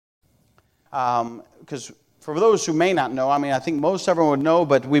because for those who may not know, I think most everyone would know,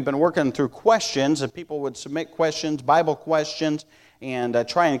 but we've been working through questions, and people would submit questions, Bible questions, and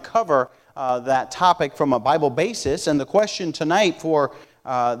try and cover that topic from a Bible basis. And the question tonight for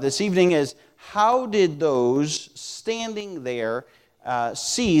this evening is, how did those standing there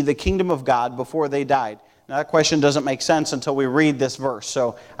see the kingdom of God before they died? Now, that question doesn't make sense until we read this verse,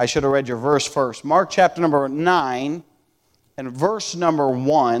 so I should have read your verse first. Mark chapter number 9 and verse number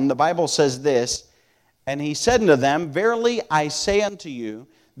 1, the Bible says this, "And he said unto them, Verily I say unto you,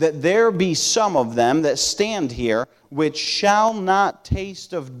 that there be some of them that stand here, which shall not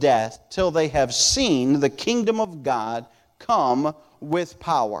taste of death till they have seen the kingdom of God come with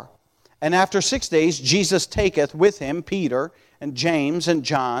power. And after 6 days Jesus taketh with him Peter and James and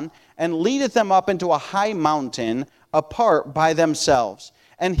John, and leadeth them up into a high mountain apart by themselves.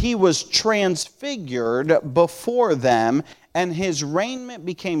 And he was transfigured before them, and his raiment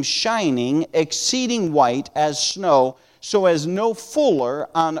became shining, exceeding white as snow, so as no fuller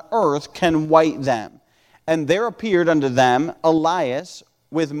on earth can white them. And there appeared unto them Elias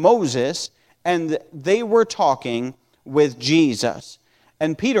with Moses, and they were talking with Jesus.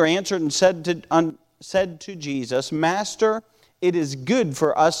 And Peter answered and said to Jesus, Master, it is good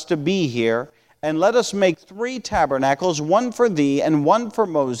for us to be here, and let us make 3 tabernacles, one for thee, and one for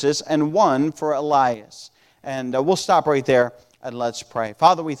Moses, and one for Elias." And we'll stop right there, and let's pray.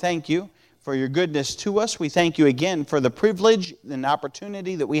 Father, we thank you for your goodness to us. We thank you again for the privilege and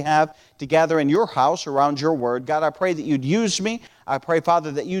opportunity that we have to gather in your house around your word. God, I pray that you'd use me. I pray, Father,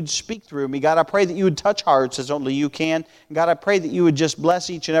 that you'd speak through me. God, I pray that you would touch hearts as only you can. And God, I pray that you would just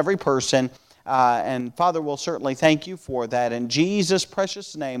bless each and every person. And Father, we'll certainly thank you for that. In Jesus'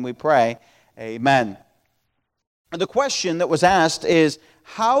 precious name we pray, amen. The question that was asked is,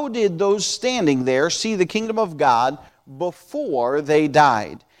 how did those standing there see the kingdom of God before they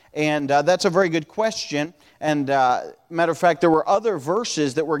died? And that's a very good question. And matter of fact, there were other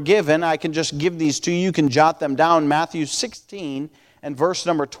verses that were given. I can just give these to you. You can jot them down. Matthew 16 and verse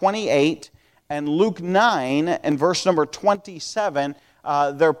number 28, and Luke 9 and verse number 27.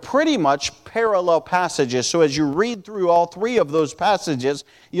 They're pretty much parallel passages. So as you read through all 3 of those passages,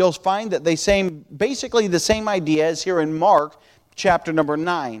 you'll find that they say basically the same idea as here in Mark chapter number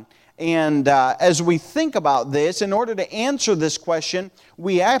 9. And as we think about this, in order to answer this question,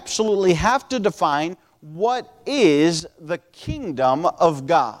 we absolutely have to define what is the kingdom of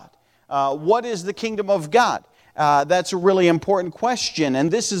God. What is the kingdom of God? That's a really important question, and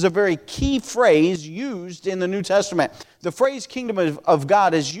this is a very key phrase used in the New Testament. The phrase kingdom of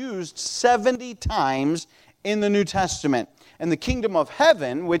God is used 70 times in the New Testament. And the kingdom of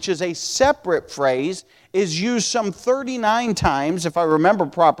heaven, which is a separate phrase, is used some 39 times, if I remember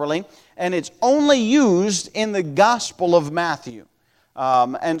properly, and it's only used in the Gospel of Matthew.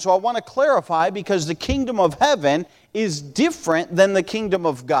 And so I want to clarify, because the kingdom of heaven is different than the kingdom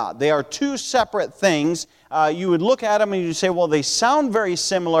of God. They are 2 separate things. You would look at them and you'd say, well, they sound very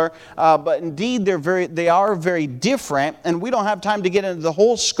similar, but indeed they are very different. And we don't have time to get into the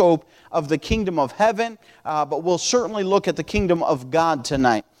whole scope of the kingdom of heaven, but we'll certainly look at the kingdom of God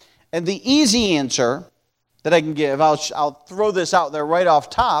tonight. And the easy answer that I can give, I'll throw this out there right off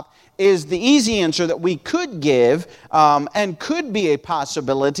top, is the easy answer that we could give and could be a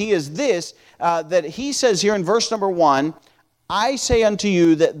possibility is this, that he says here in verse number 1, I say unto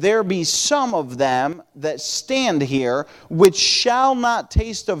you that there be some of them that stand here which shall not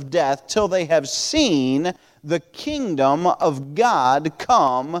taste of death till they have seen the kingdom of God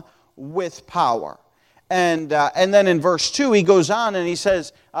come with power. And then in verse 2 he goes on and he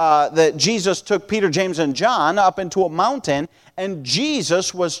says that Jesus took Peter, James, and John up into a mountain, and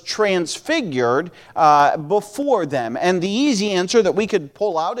Jesus was transfigured before them. And the easy answer that we could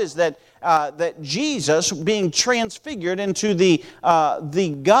pull out is that Jesus, being transfigured into the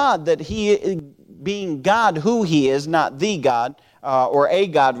God that he, being God who he is, not the God, or a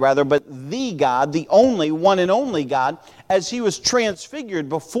God rather, but the God, the only one and only God, as he was transfigured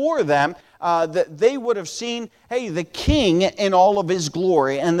before them, that they would have seen, hey, the King in all of his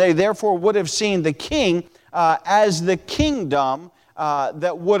glory, and they therefore would have seen the King as the kingdom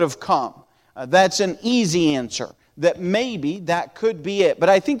that would have come. That's an easy answer. That maybe that could be it. But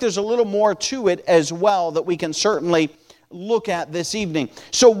I think there's a little more to it as well that we can certainly look at this evening.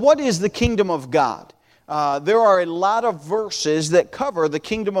 So what is the kingdom of God? There are a lot of verses that cover the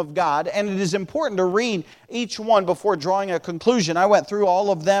kingdom of God, and it is important to read each one before drawing a conclusion. I went through all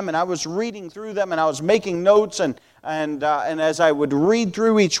of them, and I was reading through them, and I was making notes, and as I would read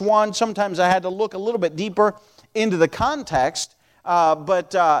through each one, sometimes I had to look a little bit deeper into the context.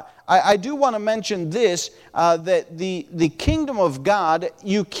 But I do want to mention this, that the kingdom of God,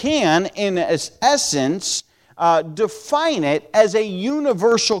 you can, in its essence, define it as a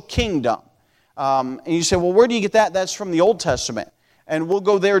universal kingdom. And you say, well, where do you get that? That's from the Old Testament. And we'll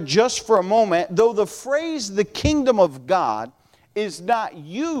go there just for a moment. Though the phrase, the kingdom of God, is not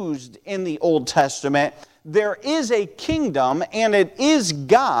used in the Old Testament, there is a kingdom, and it is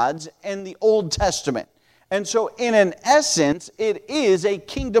God's in the Old Testament. And so, in an essence, it is a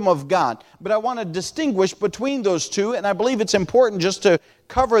kingdom of God. But I want to distinguish between those two, and I believe it's important just to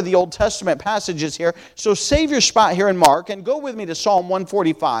cover the Old Testament passages here. So save your spot here in Mark, and go with me to Psalm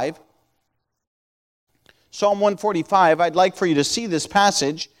 145. Psalm 145, I'd like for you to see this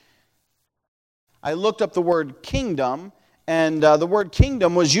passage. I looked up the word kingdom, and the word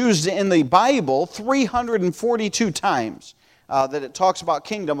kingdom was used in the Bible 342 times that it talks about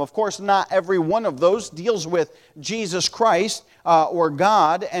kingdom. Of course, not every one of those deals with Jesus Christ or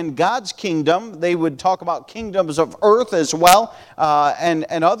God and God's kingdom. They would talk about kingdoms of earth as well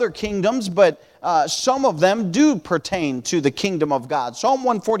and other kingdoms, but some of them do pertain to the kingdom of God. Psalm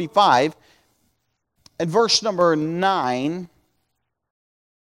 145 and verse number 9.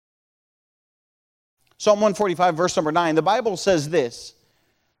 Psalm 145, verse number 9, the Bible says this: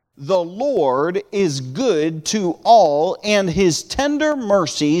 "The Lord is good to all, and His tender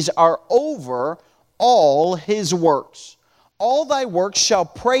mercies are over all His works. All Thy works shall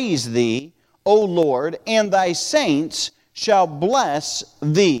praise Thee, O Lord, and Thy saints shall bless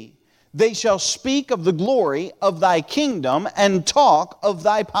Thee. They shall speak of the glory of Thy kingdom and talk of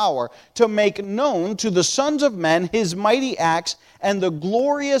Thy power, to make known to the sons of men His mighty acts and the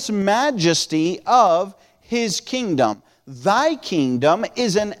glorious majesty of His kingdom. Thy kingdom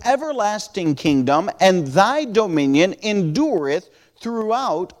is an everlasting kingdom, and Thy dominion endureth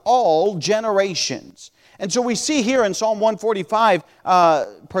throughout all generations." And so we see here in Psalm 145,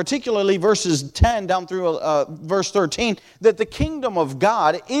 particularly verses 10 down through verse 13, that the kingdom of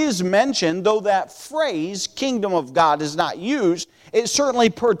God is mentioned, though that phrase, kingdom of God, is not used. It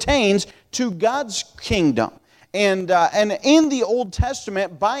certainly pertains to God's kingdom. And in the Old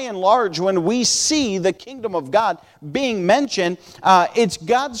Testament, by and large, when we see the kingdom of God being mentioned, it's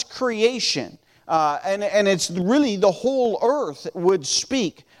God's creation. And it's really the whole earth would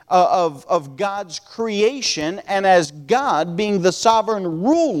speak of God's creation, and as God being the sovereign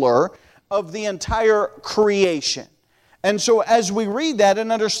ruler of the entire creation. And so as we read that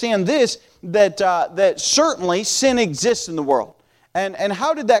and understand this, that certainly sin exists in the world. And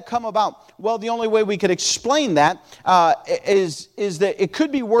how did that come about? Well, the only way we could explain that is that it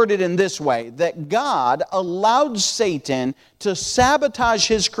could be worded in this way: that God allowed Satan to sabotage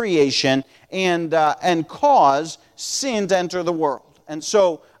His creation and cause sin to enter the world. And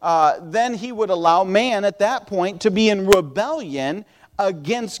so then He would allow man at that point to be in rebellion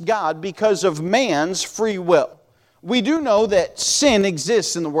against God because of man's free will. We do know that sin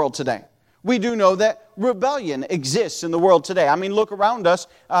exists in the world today. We do know that rebellion exists in the world today. I mean, look around us.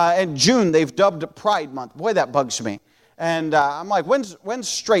 In June, they've dubbed Pride Month. Boy, that bugs me. And I'm like, when's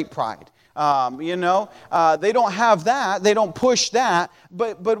straight pride? They don't have that. They don't push that.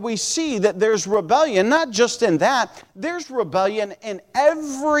 But we see that there's rebellion, not just in that. There's rebellion in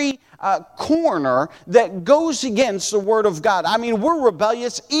every corner that goes against the Word of God. I mean, we're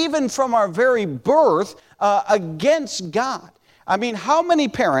rebellious even from our very birth against God. I mean, how many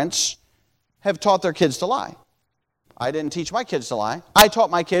parents have taught their kids to lie? I didn't teach my kids to lie. I taught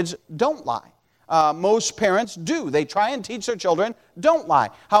my kids, don't lie. Most parents do. They try and teach their children, don't lie.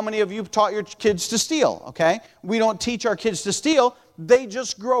 How many of you taught your kids to steal? Okay? We don't teach our kids to steal. They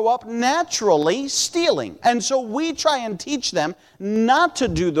just grow up naturally stealing. And so we try and teach them not to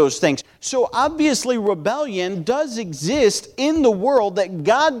do those things. So obviously rebellion does exist in the world that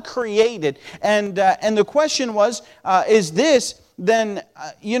God created. And the question was, is this, then,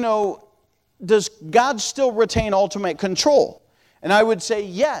 does God still retain ultimate control? And I would say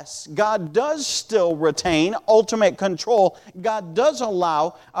yes, God does still retain ultimate control. God does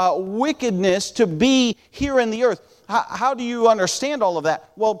allow wickedness to be here in the earth. How do you understand all of that?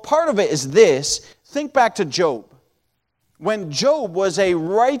 Well, part of it is this. Think back to Job. When Job was a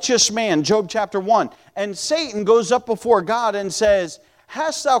righteous man, Job chapter 1, and Satan goes up before God and says,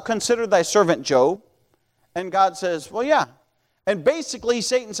 "Hast thou considered thy servant Job?" And God says, "Well, yeah." And basically,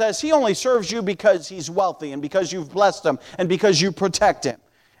 Satan says he only serves you because he's wealthy and because you've blessed him and because you protect him.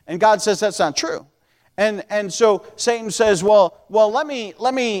 And God says that's not true. And so Satan says, well, let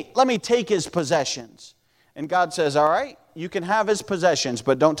me take his possessions. And God says, all right, you can have his possessions,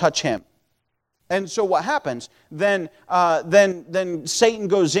 but don't touch him. And so what happens? Then Satan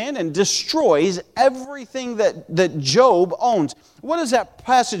goes in and destroys everything that Job owns. What does that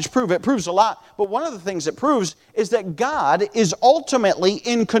passage prove? It proves a lot, but one of the things it proves is that God is ultimately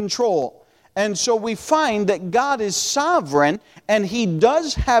in control. And so we find that God is sovereign, and He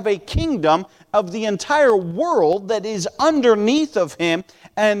does have a kingdom of the entire world that is underneath of Him,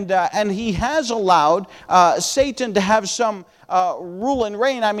 and He has allowed Satan to have some rule and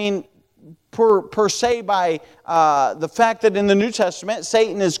reign. I mean, per se by the fact that in the New Testament,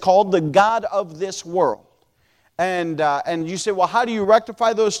 Satan is called the god of this world. And you say, well, how do you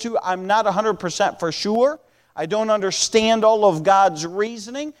rectify those two? I'm not 100% for sure. I don't understand all of God's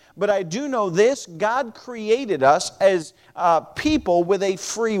reasoning, but I do know this: God created us as people with a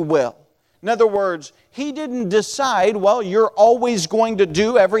free will. In other words, He didn't decide, well, you're always going to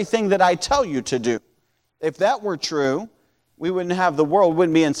do everything that I tell you to do. If that were true, we wouldn't have the world,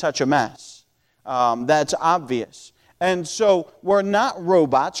 wouldn't be in such a mess. That's obvious. And so we're not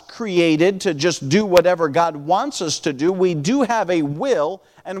robots created to just do whatever God wants us to do. We do have a will,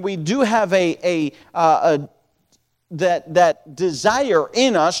 and we do have that desire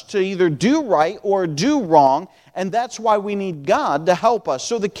in us to either do right or do wrong, and that's why we need God to help us.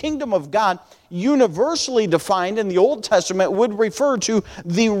 So the kingdom of God, universally defined in the Old Testament, would refer to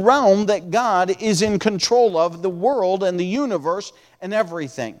the realm that God is in control of, the world and the universe and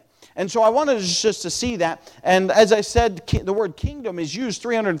everything. And so I wanted just to see that. And as I said, the word kingdom is used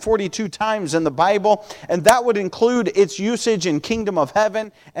 342 times in the Bible, and that would include its usage in kingdom of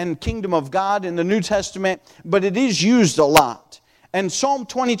heaven and kingdom of God in the New Testament, but it is used a lot. And Psalm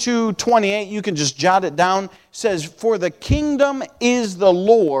 22:28, you can just jot it down, says, "For the kingdom is the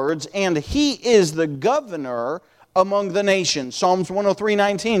Lord's, and He is the governor among the nations." Psalms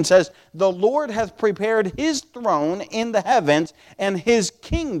 103:19 says, "The Lord hath prepared His throne in the heavens, and His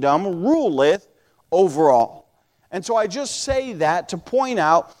kingdom ruleth over all." And so I just say that to point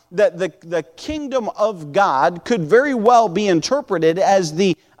out that the kingdom of God could very well be interpreted as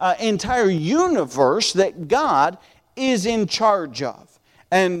the entire universe that God is in charge of.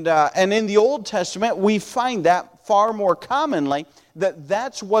 And in the Old Testament, we find that far more commonly,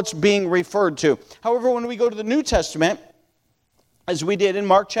 that's what's being referred to. However, when we go to the New Testament, as we did in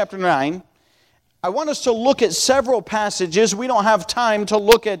Mark chapter 9, I want us to look at several passages. We don't have time to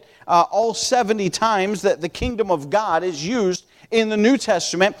look at all 70 times that the kingdom of God is used in the New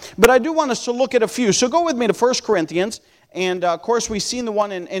Testament, but I do want us to look at a few. So go with me to 1 Corinthians, and of course we've seen the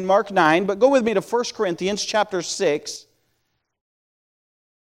one in Mark 9, but go with me to 1 Corinthians chapter 6.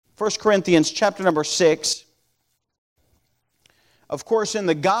 1 Corinthians chapter number 6. Of course, in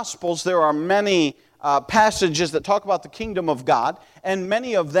the Gospels, there are many passages that talk about the kingdom of God, and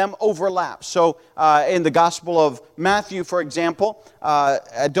many of them overlap. So in the Gospel of Matthew, for example,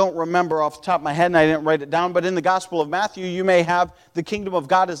 I don't remember off the top of my head, and I didn't write it down, but in the Gospel of Matthew, you may have the kingdom of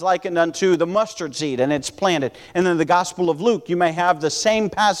God is likened unto the mustard seed, and it's planted. And in the Gospel of Luke, you may have the same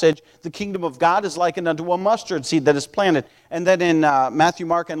passage, the kingdom of God is likened unto a mustard seed that is planted. And then in Matthew,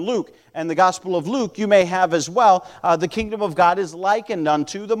 Mark, and Luke, and the Gospel of Luke, you may have as well, the kingdom of God is likened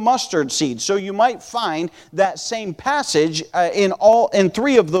unto the mustard seed. So you might find that same passage in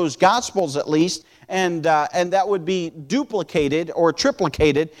three of those Gospels at least, and that would be duplicated or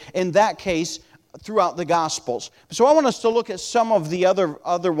triplicated in that case throughout the Gospels. So I want us to look at some of the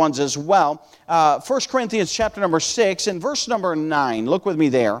other ones as well. 1 Corinthians chapter number 6 and verse number 9. Look with me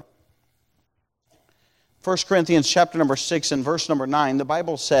there. 1 Corinthians chapter number 6 and verse number 9, the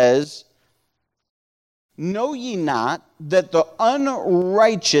Bible says, "Know ye not that the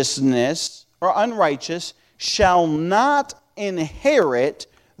unrighteous shall not inherit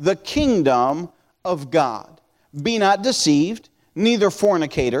the kingdom of God? Be not deceived, neither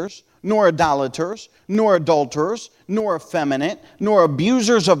fornicators, nor idolaters, nor adulterers, nor effeminate, nor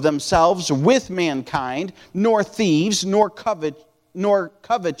abusers of themselves with mankind, nor thieves, nor covetous,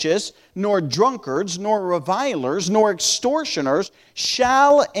 nor drunkards, nor revilers, nor extortioners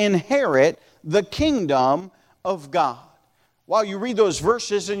shall inherit the kingdom of God." Wow, you read those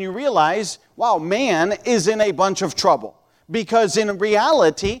verses and you realize, wow, man is in a bunch of trouble. Because in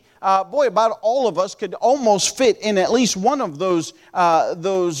reality, about all of us could almost fit in at least one of those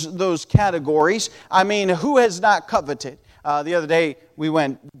categories. I mean, who has not coveted? The other day we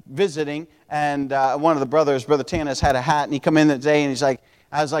went visiting, and one of the brothers, Brother Tanis, had a hat, and he come in the day, and he's like,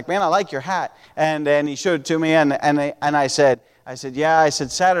 I was like, "Man, I like your hat." And he showed it to me, and I said, "Yeah." I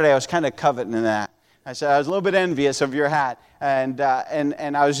said, "Saturday I was kind of coveting that." I said, "I was a little bit envious of your hat," and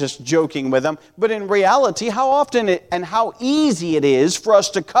I was just joking with him. But in reality, how often and how easy it is for us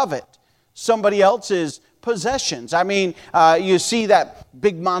to covet somebody else's possessions. I mean, you see that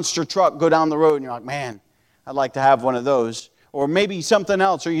big monster truck go down the road and you're like, man, I'd like to have one of those. Or maybe something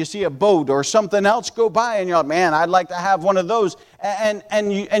else, or you see a boat or something else go by and you're like, man, I'd like to have one of those.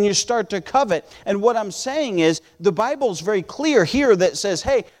 And you start to covet. And what I'm saying is, the Bible's very clear here that says,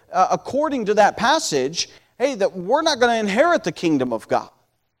 hey, according to that passage, hey, that we're not going to inherit the kingdom of God.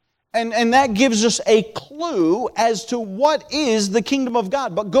 And that gives us a clue as to what is the kingdom of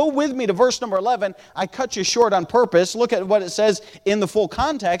God. But go with me to verse number 11. I cut you short on purpose. Look at what it says in the full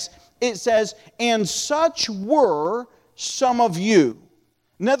context. It says, and such were some of you.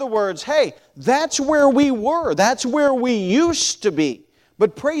 In other words, hey, that's where we were. That's where we used to be.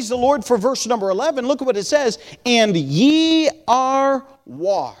 But praise the Lord for verse number 11. Look at what it says. And ye are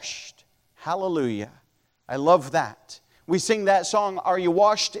washed. Hallelujah. I love that. We sing that song, Are You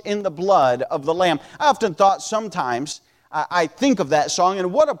Washed in the Blood of the Lamb? I often thought sometimes, I think of that song,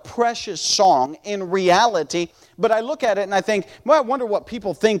 and what a precious song in reality. But I look at it and I think, well, I wonder what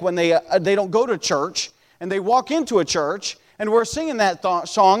people think when they don't go to church and they walk into a church and we're singing that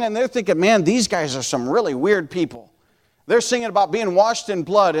song and they're thinking, man, these guys are some really weird people. They're singing about being washed in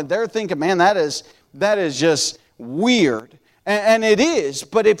blood and they're thinking, man, that is just weird. And it is,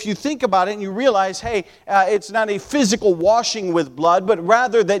 but if you think about it and you realize, hey, it's not a physical washing with blood, but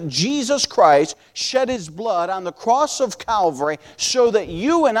rather that Jesus Christ shed His blood on the cross of Calvary so that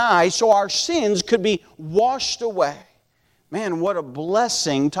you and I, so our sins could be washed away. Man, what a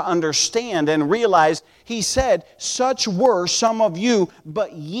blessing to understand and realize. He said, such were some of you,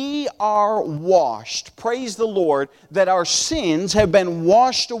 but ye are washed. Praise the Lord that our sins have been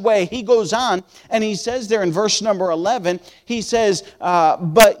washed away. He goes on and he says there in verse number 11, he says,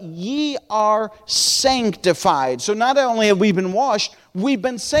 but ye are sanctified. So not only have we been washed, we've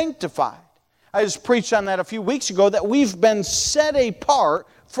been sanctified. I just preached on that a few weeks ago, that we've been set apart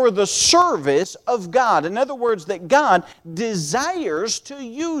for the service of God. In other words, that God desires to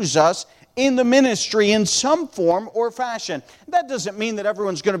use us in the ministry in some form or fashion. That doesn't mean that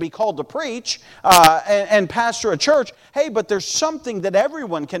everyone's going to be called to preach and pastor a church. Hey, but there's something that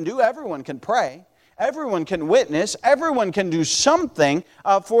everyone can do. Everyone can pray. Everyone can witness. Everyone can do something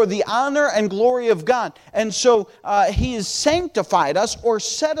for the honor and glory of God. And so He has sanctified us or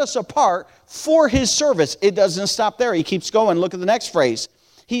set us apart for His service. It doesn't stop there. He keeps going. Look at the next phrase.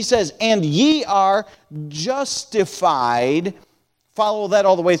 He says, and ye are justified, follow that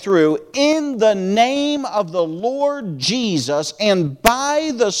all the way through, in the name of the Lord Jesus and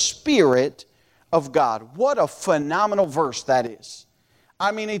by the Spirit of God. What a phenomenal verse that is.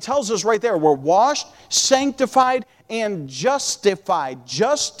 I mean, he tells us right there, we're washed, sanctified, and justified,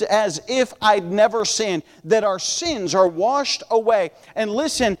 just as if I'd never sinned, that our sins are washed away. And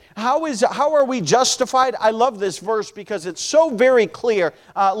listen, how are we justified? I love this verse because it's so very clear.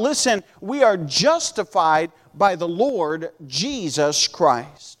 Listen, we are justified by the Lord Jesus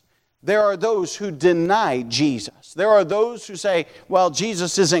Christ. There are those who deny Jesus. There are those who say, well,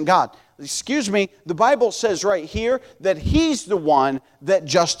 Jesus isn't God. Excuse me, the Bible says right here that He's the one that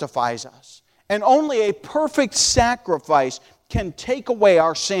justifies us. And only a perfect sacrifice can take away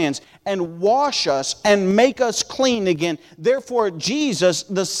our sins and wash us and make us clean again. Therefore, Jesus,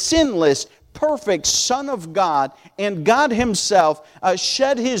 the sinless, perfect Son of God and God Himself,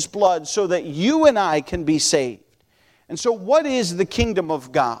 shed His blood so that you and I can be saved. And so what is the kingdom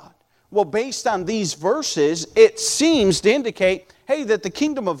of God? Well, based on these verses, it seems to indicate, hey, that the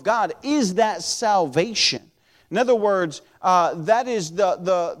kingdom of God is that salvation. In other words, that is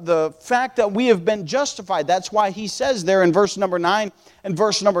the fact that we have been justified. That's why he says there in verse number 9 and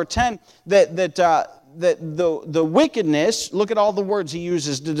verse number 10 that the wickedness, look at all the words he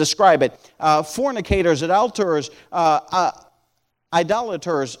uses to describe it, fornicators, adulterers,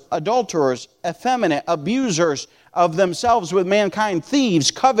 idolaters, adulterers, effeminate, abusers of themselves with mankind,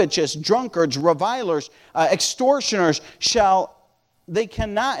 thieves, covetous, drunkards, revilers, extortioners, they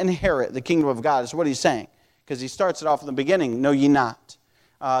cannot inherit the kingdom of God, is what he's saying. Because he starts it off in the beginning, know ye not.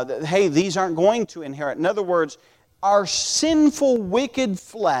 Hey, these aren't going to inherit. In other words, our sinful, wicked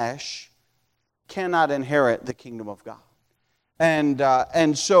flesh cannot inherit the kingdom of God.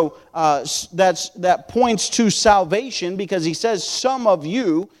 And so that points to salvation, because he says, some of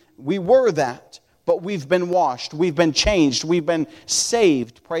you, we were that, but we've been washed, we've been changed, we've been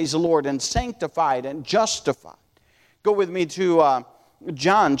saved, praise the Lord, and sanctified and justified. Go with me to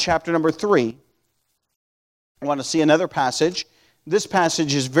John chapter number 3. I want to see another passage. This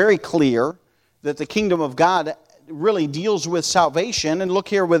passage is very clear that the kingdom of God really deals with salvation. And look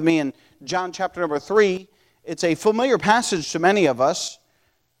here with me in John chapter number 3. It's a familiar passage to many of us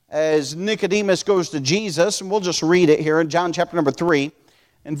as Nicodemus goes to Jesus. And we'll just read it here in John chapter number 3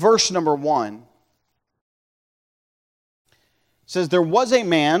 and verse number 1. says, there was a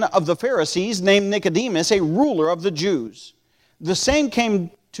man of the Pharisees named Nicodemus, a ruler of the Jews. The same came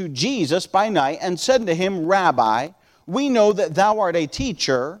to Jesus by night and said to him, Rabbi, we know that thou art a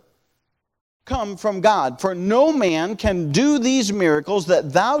teacher come from God. For no man can do these miracles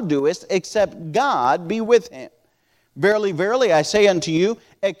that thou doest, except God be with him. Verily, verily, I say unto you,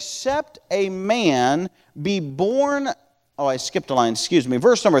 except a man be born... Oh, I skipped a line, excuse me.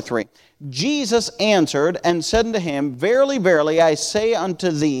 Verse number 3. Jesus answered and said unto him, Verily, verily, I say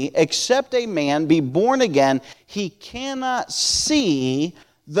unto thee, except a man be born again, he cannot see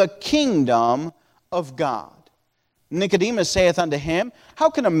the kingdom of God. Nicodemus saith unto him, How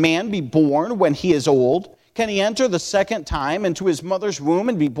can a man be born when he is old? Can he enter the second time into his mother's womb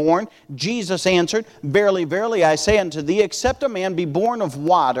and be born? Jesus answered, Verily, verily, I say unto thee, except a man be born of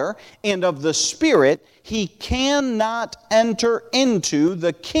water and of the Spirit, he cannot enter into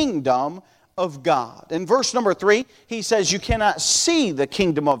the kingdom of God. In verse number 3, he says you cannot see the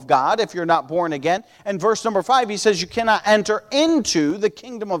kingdom of God if you're not born again. And verse number 5, he says you cannot enter into the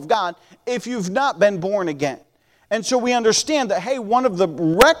kingdom of God if you've not been born again. And so we understand that, hey, one of the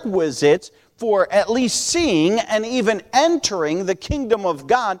requisites for at least seeing and even entering the kingdom of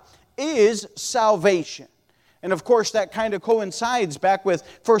God is salvation. And of course, that kind of coincides back with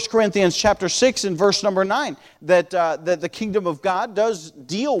 1 Corinthians chapter 6 and verse number 9, that the kingdom of God does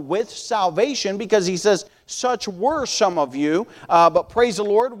deal with salvation, because he says, such were some of you, but praise the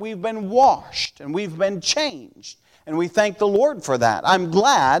Lord, we've been washed and we've been changed. And we thank the Lord for that. I'm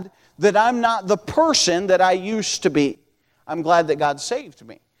glad that I'm not the person that I used to be. I'm glad that God saved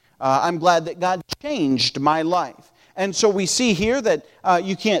me. I'm glad that God changed my life. And so we see here that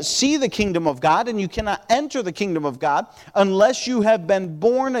you can't see the kingdom of God and you cannot enter the kingdom of God unless you have been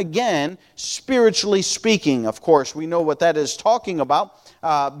born again, spiritually speaking. Of course, we know what that is talking about,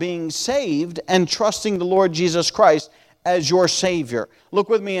 being saved and trusting the Lord Jesus Christ as your Savior. Look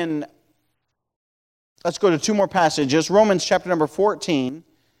with me in, let's go to two more passages. Romans chapter number 14.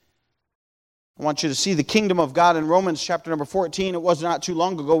 I want you to see the kingdom of God in Romans chapter number 14. It was not too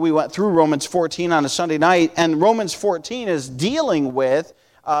long ago we went through Romans 14 on a Sunday night. And Romans 14 is dealing with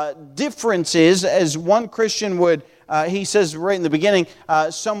differences, as one Christian would, he says right in the beginning,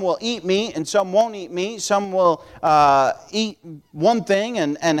 some will eat meat and some won't eat meat. Some will eat one thing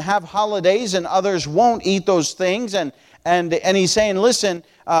and have holidays, and others won't eat those things. And he's saying, listen,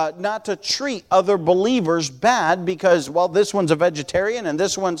 not to treat other believers bad because, well, this one's a vegetarian and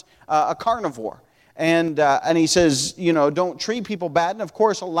this one's a carnivore. And he says, you know, don't treat people bad. And of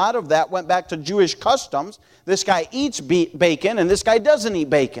course, a lot of that went back to Jewish customs. This guy eats bacon and this guy doesn't eat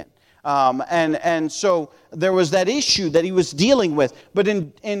bacon. And so there was that issue that he was dealing with. But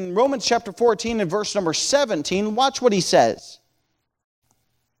in Romans chapter 14 and verse number 17, watch what he says.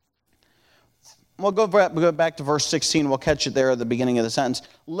 We'll go back to verse 16. We'll catch it there at the beginning of the sentence.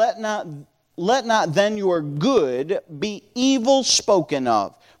 Let not then your good be evil spoken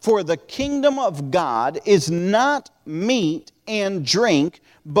of. For the kingdom of God is not meat and drink,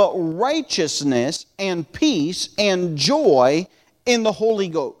 but righteousness and peace and joy in the Holy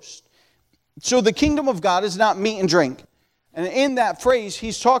Ghost. So the kingdom of God is not meat and drink. And in that phrase,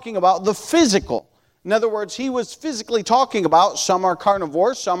 he's talking about the physical. In other words, he was physically talking about some are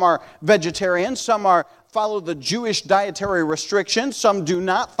carnivores, some are vegetarians, some follow the Jewish dietary restrictions, some do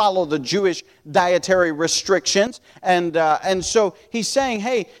not follow the Jewish dietary restrictions. And so he's saying,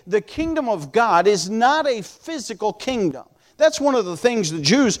 hey, the kingdom of God is not a physical kingdom. That's one of the things the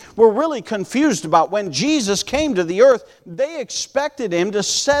Jews were really confused about. When Jesus came to the earth, they expected him to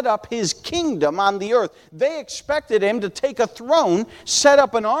set up his kingdom on the earth. They expected him to take a throne, set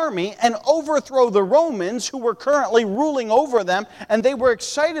up an army, and overthrow the Romans who were currently ruling over them, and they were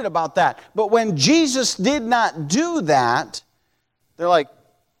excited about that. But when Jesus did not do that, they're like,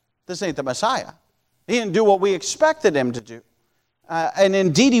 this ain't the Messiah. He didn't do what we expected him to do. And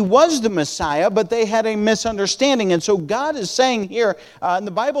indeed, he was the Messiah, but they had a misunderstanding. And so God is saying here, and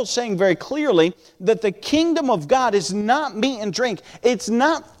the Bible is saying very clearly, that the kingdom of God is not meat and drink. It's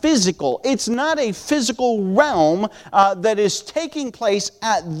not physical. It's not a physical realm that is taking place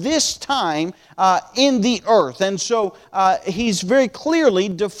at this time in the earth. And so he's very clearly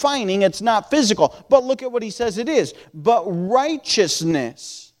defining it's not physical. But look at what he says it is. But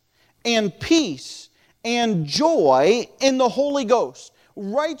righteousness and peace and joy in the Holy Ghost.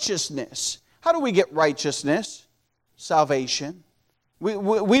 Righteousness. How do we get righteousness? Salvation.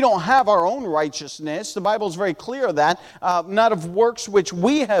 We don't have our own righteousness. The Bible is very clear of that. Not of works which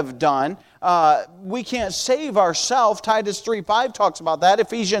we have done. We can't save ourselves. Titus 3:5 talks about that.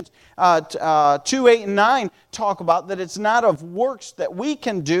 Ephesians 2:8 and 9 talk about that it's not of works that we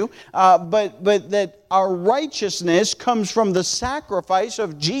can do, but that our righteousness comes from the sacrifice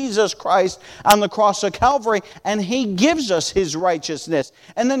of Jesus Christ on the cross of Calvary, and He gives us His righteousness.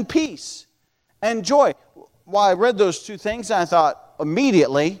 And then peace and joy. Well, I read those two things, and I thought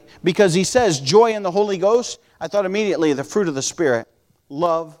immediately, because he says joy in the Holy Ghost, I thought immediately the fruit of the Spirit.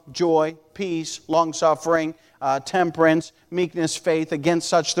 Love, joy, peace, long-suffering, temperance, meekness, faith. Against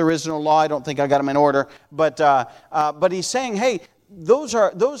such there is no law. I don't think I got them in order. But he's saying, hey,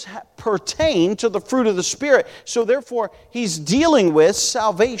 those pertain to the fruit of the Spirit. So therefore, he's dealing with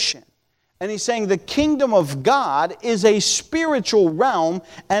salvation. And he's saying the kingdom of God is a spiritual realm,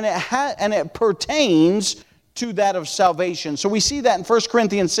 and it pertains to that of salvation. So we see that in 1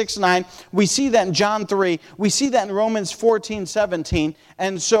 Corinthians 6:9. We see that in John 3. We see that in Romans 14:17.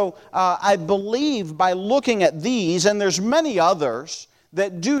 And so I believe by looking at these, and there's many others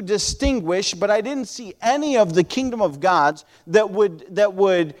that do distinguish, but I didn't see any of the kingdom of God's that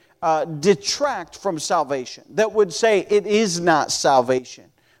would detract from salvation, that would say it is not salvation.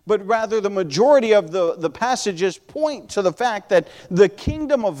 But rather the majority of the passages point to the fact that the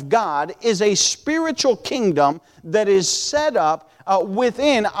kingdom of God is a spiritual kingdom that is set up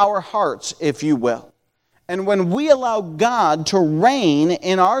within our hearts, if you will. And when we allow God to reign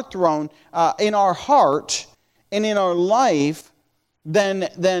in our throne, in our heart, and in our life, then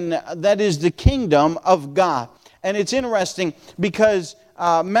that is the kingdom of God. And it's interesting because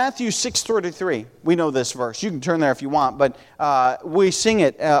Matthew 6:33, we know this verse. You can turn there if you want, but we sing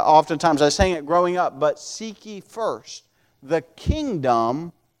it oftentimes. I sang it growing up. But seek ye first the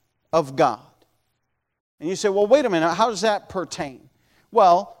kingdom of God. And you say, well, wait a minute, how does that pertain?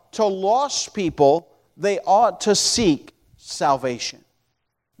 Well, to lost people, they ought to seek salvation.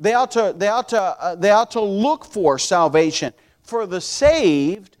 They ought to look for salvation. For the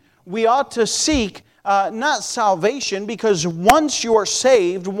saved, we ought to seek not salvation, because once you're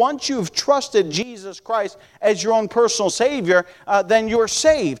saved, once you've trusted Jesus Christ as your own personal Savior, then you're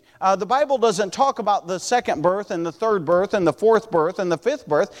saved. The Bible doesn't talk about the second birth and the third birth and the fourth birth and the fifth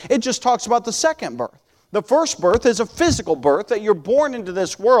birth. It just talks about the second birth. The first birth is a physical birth, that you're born into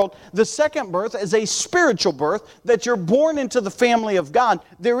this world. The second birth is a spiritual birth, that you're born into the family of God.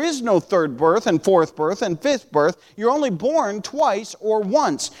 There is no third birth and fourth birth and fifth birth. You're only born twice or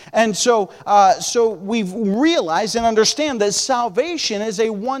once. And so we've realized and understand that salvation is a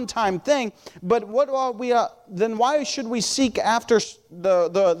one-time thing. But then why should we seek after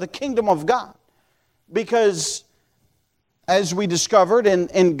the kingdom of God? Because as we discovered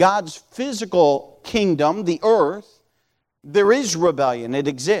in God's physical kingdom, the earth, there is rebellion. It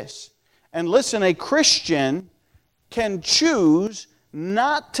exists. And listen, a Christian can choose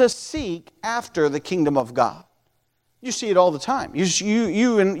not to seek after the kingdom of God. You see it all the time.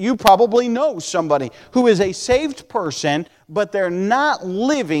 You probably know somebody who is a saved person, but they're not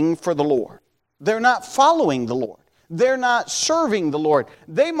living for the Lord. They're not following the Lord. They're not serving the Lord.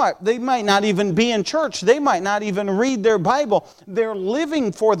 They might not even be in church. They might not even read their Bible. They're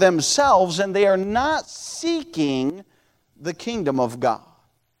living for themselves, and they are not seeking the kingdom of God.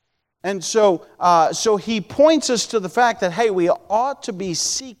 And so he points us to the fact that, hey, we ought to be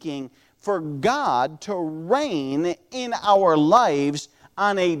seeking for God to reign in our lives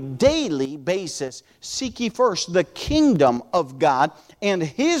on a daily basis. Seek ye first the kingdom of God and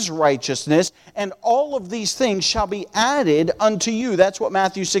His righteousness, and all of these things shall be added unto you. That's what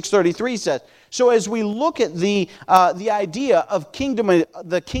Matthew 6:33 says. So as we look at the idea of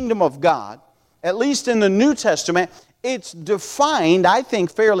the kingdom of God, at least in the New Testament, it's defined, I think,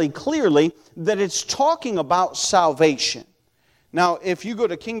 fairly clearly that it's talking about salvation. Now, if you go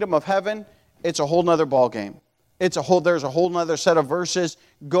to Kingdom of Heaven, it's a whole nother ballgame. There's a whole nother set of verses.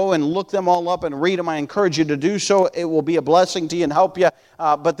 Go and look them all up and read them. I encourage you to do so. It will be a blessing to you and help you.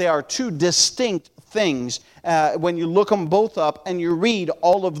 But they are two distinct things when you look them both up and you read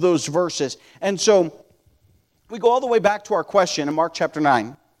all of those verses. And so we go all the way back to our question in Mark chapter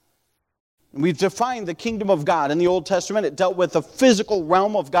 9. We've defined the kingdom of God. In the Old Testament, it dealt with the physical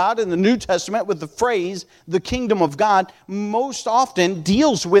realm of God. In the New Testament, with the phrase, the kingdom of God, most often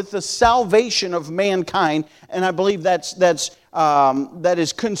deals with the salvation of mankind. And I believe that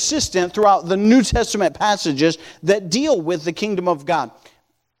is consistent throughout the New Testament passages that deal with the kingdom of God.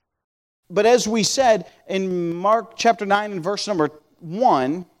 But as we said in Mark chapter 9 and verse number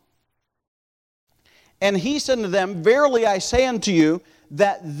 1, and he said unto them, verily I say unto you,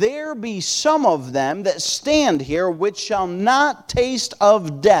 that there be some of them that stand here which shall not taste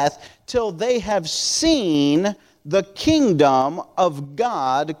of death till they have seen the kingdom of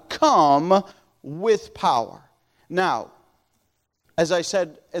God come with power. Now, as I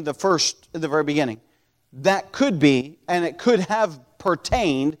said in the very beginning, that could be, and it could have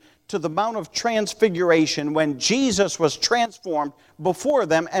pertained to the Mount of Transfiguration when Jesus was transformed before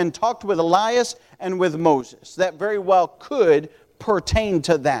them and talked with Elias and with Moses. That very well could pertain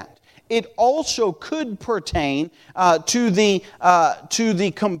to that. It also could pertain to the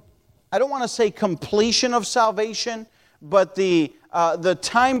I don't want to say completion of salvation, but the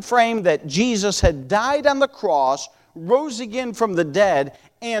time frame that Jesus had died on the cross, rose again from the dead,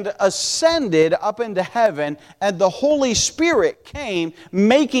 and ascended up into heaven, and the Holy Spirit came,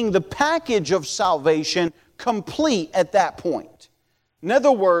 making the package of salvation complete at that point. In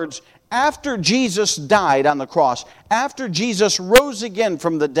other words, after Jesus died on the cross, after Jesus rose again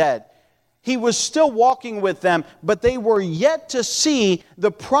from the dead, He was still walking with them, but they were yet to see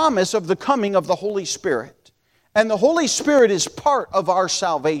the promise of the coming of the Holy Spirit. And the Holy Spirit is part of our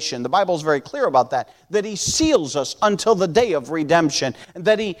salvation. The Bible is very clear about that He seals us until the day of redemption, and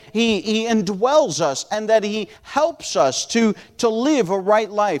that He indwells us, and that He helps us to live a right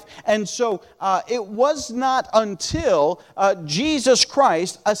life. And so it was not until Jesus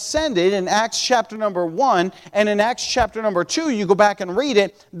Christ ascended in Acts chapter number 1 and in Acts chapter number 2, you go back and read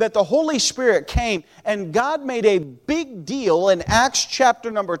it, that the Holy Spirit came, and God made a big deal in Acts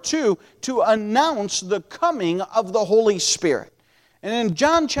chapter number 2 to announce the coming of the Holy Spirit. And in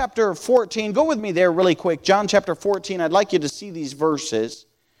John chapter 14, go with me there really quick. John chapter 14, I'd like you to see these verses.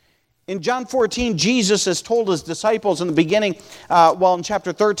 In John 14, Jesus has told His disciples in the beginning, in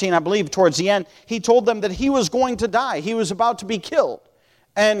chapter 13, I believe, towards the end, He told them that He was going to die. He was about to be killed.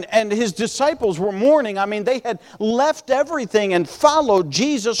 And His disciples were mourning. I mean, they had left everything and followed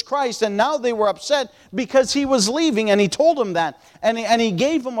Jesus Christ, and now they were upset because He was leaving, and He told them that. And He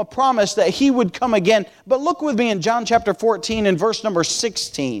gave them a promise that He would come again. But look with me in John chapter 14 and verse number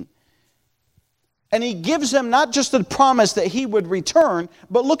 16. And He gives them not just the promise that He would return,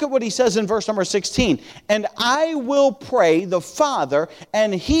 but look at what He says in verse number 16. And I will pray the Father,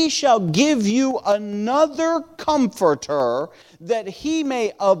 and He shall give you another Comforter, that He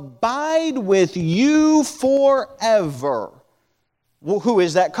may abide with you forever. Well, who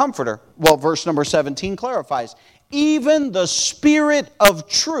is that Comforter? Well, verse number 17 clarifies. Even the Spirit of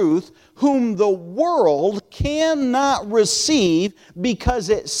truth, whom the world cannot receive, because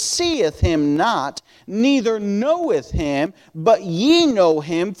it seeth Him not, neither knoweth Him, but ye know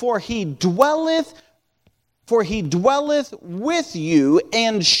Him, for He dwelleth with you,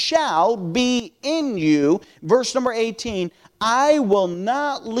 and shall be in you. Verse number 18, I will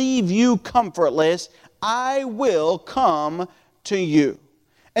not leave you comfortless, I will come to you.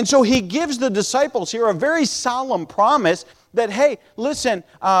 And so He gives the disciples here a very solemn promise that, hey, listen,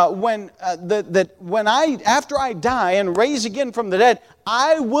 after I die and raise again from the dead,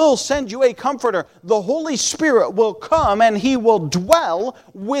 I will send you a Comforter. The Holy Spirit will come and He will dwell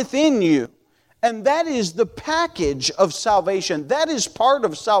within you. And that is the package of salvation. That is part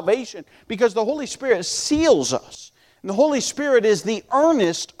of salvation, because the Holy Spirit seals us. And the Holy Spirit is the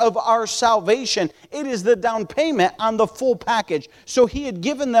earnest of our salvation. It is the down payment on the full package. So He had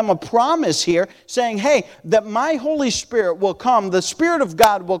given them a promise here saying, hey, that my Holy Spirit will come, the Spirit of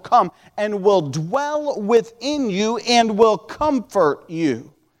God will come and will dwell within you and will comfort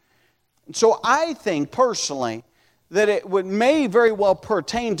you. So I think personally that it may very well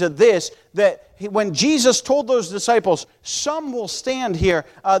pertain to this, that when Jesus told those disciples, some will stand here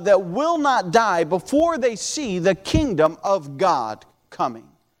that will not die before they see the kingdom of God coming.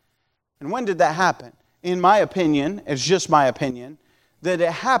 And when did that happen? In my opinion, it's just my opinion, that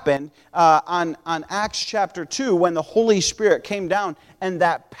it happened on Acts chapter 2 when the Holy Spirit came down and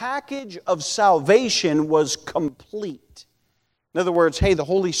that package of salvation was complete. In other words, hey, the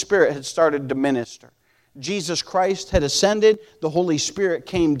Holy Spirit had started to minister. Jesus Christ had ascended, the Holy Spirit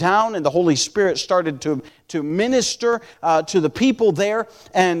came down, and the Holy Spirit started to minister to the people there,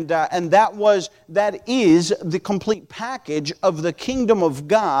 and that is the complete package of the kingdom of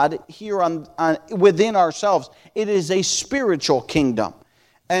God here within ourselves. It is a spiritual kingdom.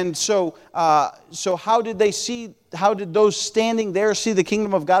 And so how did those standing there see the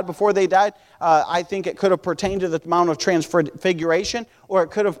kingdom of God before they died? I think it could have pertained to the Mount of Transfiguration, or it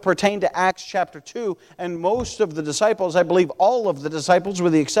could have pertained to Acts chapter 2. And most of the disciples, I believe all of the disciples,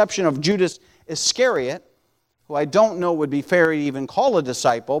 with the exception of Judas Iscariot, who I don't know would be fair to even call a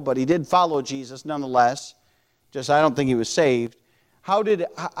disciple, but he did follow Jesus nonetheless. Just I don't think he was saved. All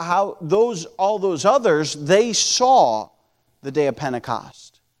those others, they saw the day of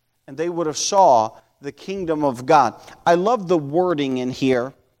Pentecost. And they would have saw the kingdom of God. I love the wording in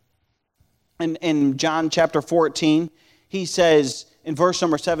here. In John chapter 14, he says in verse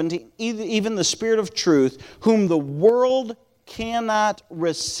number 17, even the Spirit of truth, whom the world cannot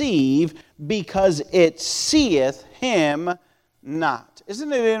receive because it seeth him not.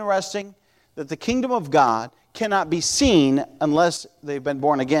 Isn't it interesting that the kingdom of God cannot be seen unless they've been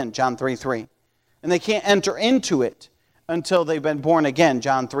born again, John 3:3. And they can't enter into it until they've been born again,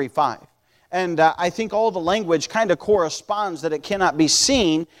 John 3:5. And I think all the language kind of corresponds that it cannot be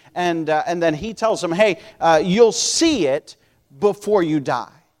seen. And then he tells them, hey, you'll see it before you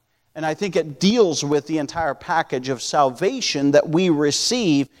die. And I think it deals with the entire package of salvation that we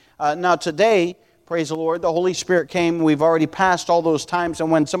receive. Now today, praise the Lord, the Holy Spirit came. We've already passed all those times.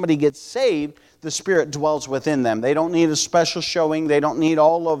 And when somebody gets saved, the Spirit dwells within them. They don't need a special showing. They don't need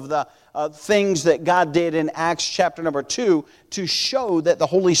all of the things that God did in Acts chapter number 2 to show that the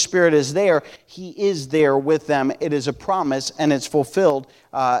Holy Spirit is there. He is there with them. It is a promise, and it's fulfilled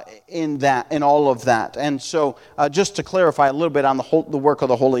in all of that. And so, just to clarify a little bit on the work of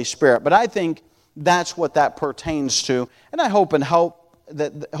the Holy Spirit, but I think that's what that pertains to, and I hope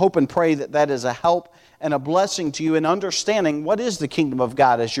and pray that that is a help and a blessing to you in understanding what is the kingdom of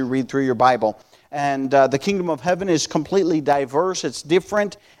God as you read through your Bible. And the kingdom of heaven is completely diverse. It's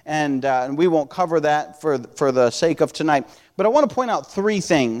different, and we won't cover that for the sake of tonight. But I want to point out three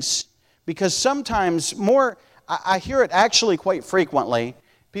things, because sometimes I hear it actually quite frequently.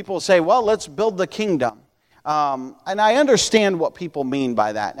 People say, well, let's build the kingdom. And I understand what people mean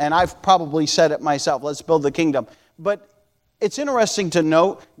by that. And I've probably said it myself, let's build the kingdom. But it's interesting to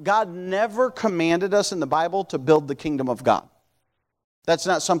note, God never commanded us in the Bible to build the kingdom of God. That's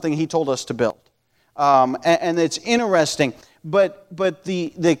not something He told us to build. And it's interesting, but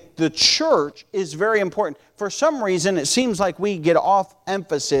the church is very important. For some reason, it seems like we get off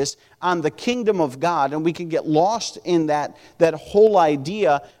emphasis on the kingdom of God, and we can get lost in that whole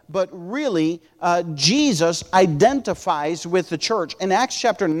idea. But really, Jesus identifies with the church. In Acts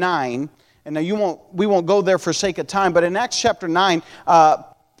chapter 9, and now we won't go there for sake of time, but in Acts chapter 9,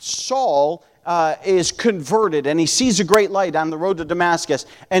 Saul is converted, and he sees a great light on the road to Damascus.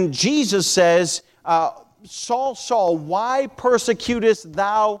 And Jesus says, Saul, Saul, why persecutest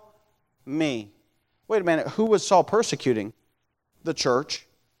thou me? Wait a minute, who was Saul persecuting? The church.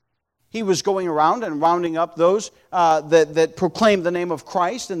 He was going around and rounding up those that proclaimed the name of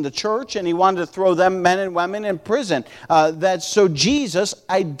Christ in the church, and he wanted to throw them, men and women, in prison. So Jesus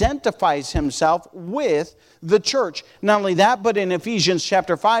identifies himself with the church. Not only that, but in Ephesians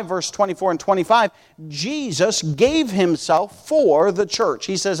chapter 5, verse 24 and 25, Jesus gave himself for the church.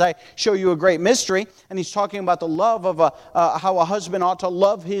 He says, I show you a great mystery, and he's talking about the love of how a husband ought to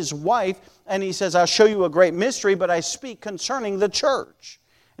love his wife, and he says, I'll show you a great mystery, but I speak concerning the church.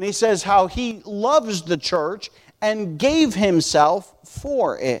 And he says how he loves the church and gave himself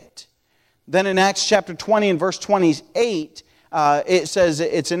for it. Then in Acts chapter 20 and verse 28, it says,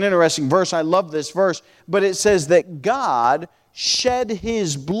 it's an interesting verse, I love this verse, but it says that God shed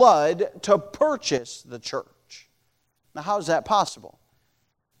His blood to purchase the church. Now how is that possible?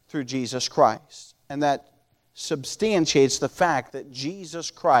 Through Jesus Christ. And that substantiates the fact that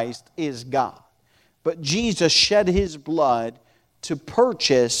Jesus Christ is God. But Jesus shed His blood to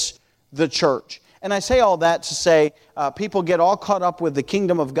purchase the church. And I say all that to say people get all caught up with the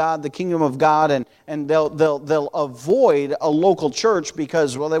kingdom of God, and they'll avoid a local church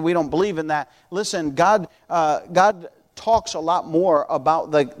because, well, we don't believe in that. Listen, God talks a lot more about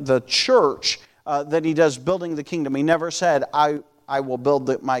the church than He does building the kingdom. He never said, I will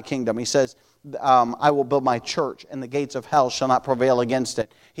build my kingdom. He says, I will build my church, and the gates of hell shall not prevail against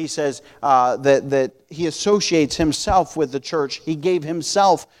it. He says that He associates Himself with the church. He gave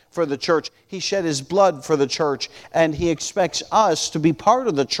Himself for the church. He shed His blood for the church, and He expects us to be part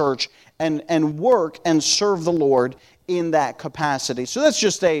of the church and work and serve the Lord in that capacity. So that's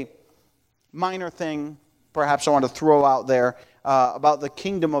just a minor thing perhaps I want to throw out there about the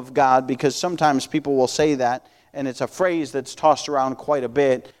kingdom of God, because sometimes people will say that, and it's a phrase that's tossed around quite a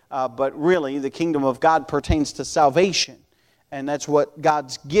bit. But really, the kingdom of God pertains to salvation. And that's what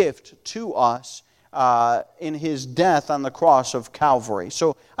God's gift to us in His death on the cross of Calvary.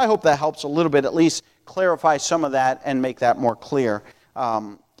 So I hope that helps a little bit, at least clarify some of that and make that more clear.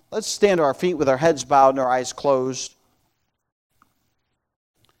 Let's stand to our feet with our heads bowed and our eyes closed.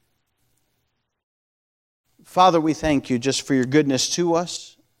 Father, we thank You just for Your goodness to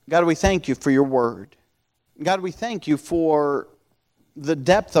us. God, we thank You for Your word. God, we thank You for the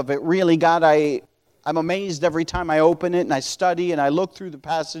depth of it. Really, God, I'm amazed every time I open it and I study and I look through the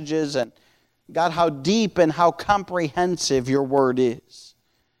passages. And God, how deep and how comprehensive your word is.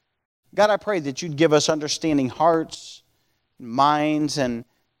 God, I pray that you'd give us understanding hearts, minds, and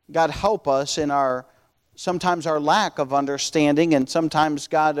God, help us in sometimes our lack of understanding, and sometimes,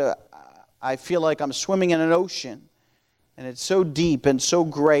 God, I feel like I'm swimming in an ocean, and it's so deep and so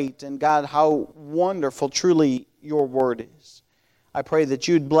great, and God, how wonderful truly your word is. I pray that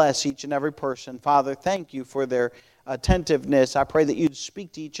you'd bless each and every person. Father, thank you for their attentiveness. I pray that you'd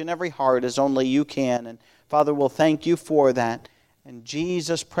speak to each and every heart as only you can, and Father, we'll thank you for that. In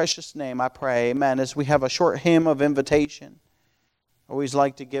Jesus' precious name I pray, amen. As we have a short hymn of invitation, I always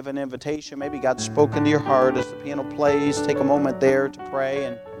like to give an invitation. Maybe God's spoken to your heart as the piano plays. Take a moment there to pray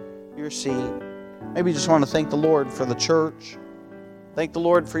in your seat. Maybe you just want to thank the Lord for the church. Thank the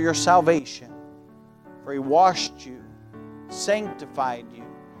Lord for your salvation, for He washed you, sanctified you,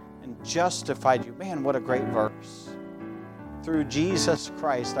 and justified you. Man, what a great verse. Through Jesus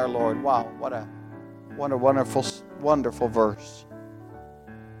Christ our Lord. Wow, what a wonderful, wonderful verse.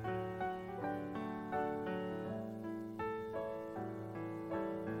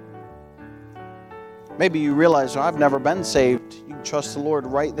 Maybe you realize, I've never been saved. You can trust the Lord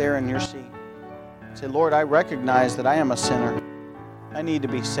right there in your seat. Say, Lord, I recognize that I am a sinner. I need to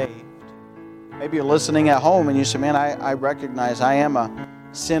be saved. Maybe you're listening at home and you say, man, I recognize I am a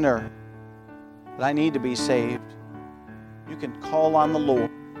sinner, but I need to be saved. You can call on the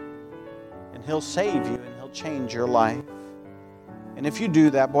Lord, and He'll save you, and He'll change your life. And if you do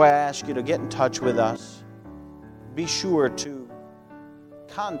that, boy, I ask you to get in touch with us. Be sure to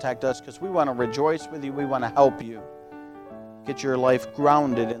contact us, because we want to rejoice with you. We want to help you get your life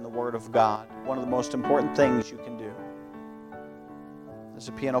grounded in the Word of God. One of the most important things you can do. As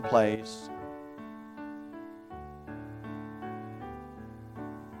the piano plays.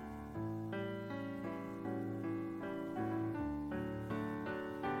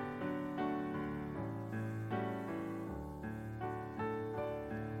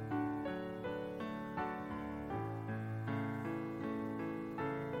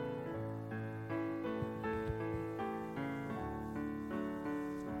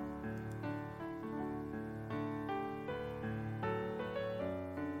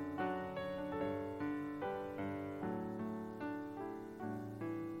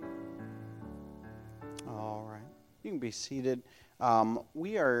 You can be seated. I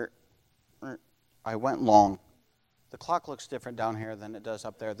went long. The clock looks different down here than it does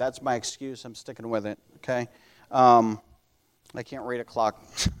up there. That's my excuse. I'm sticking with it, okay? I can't read a clock.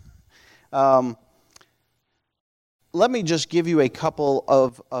 Let me just give you a couple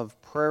of prayer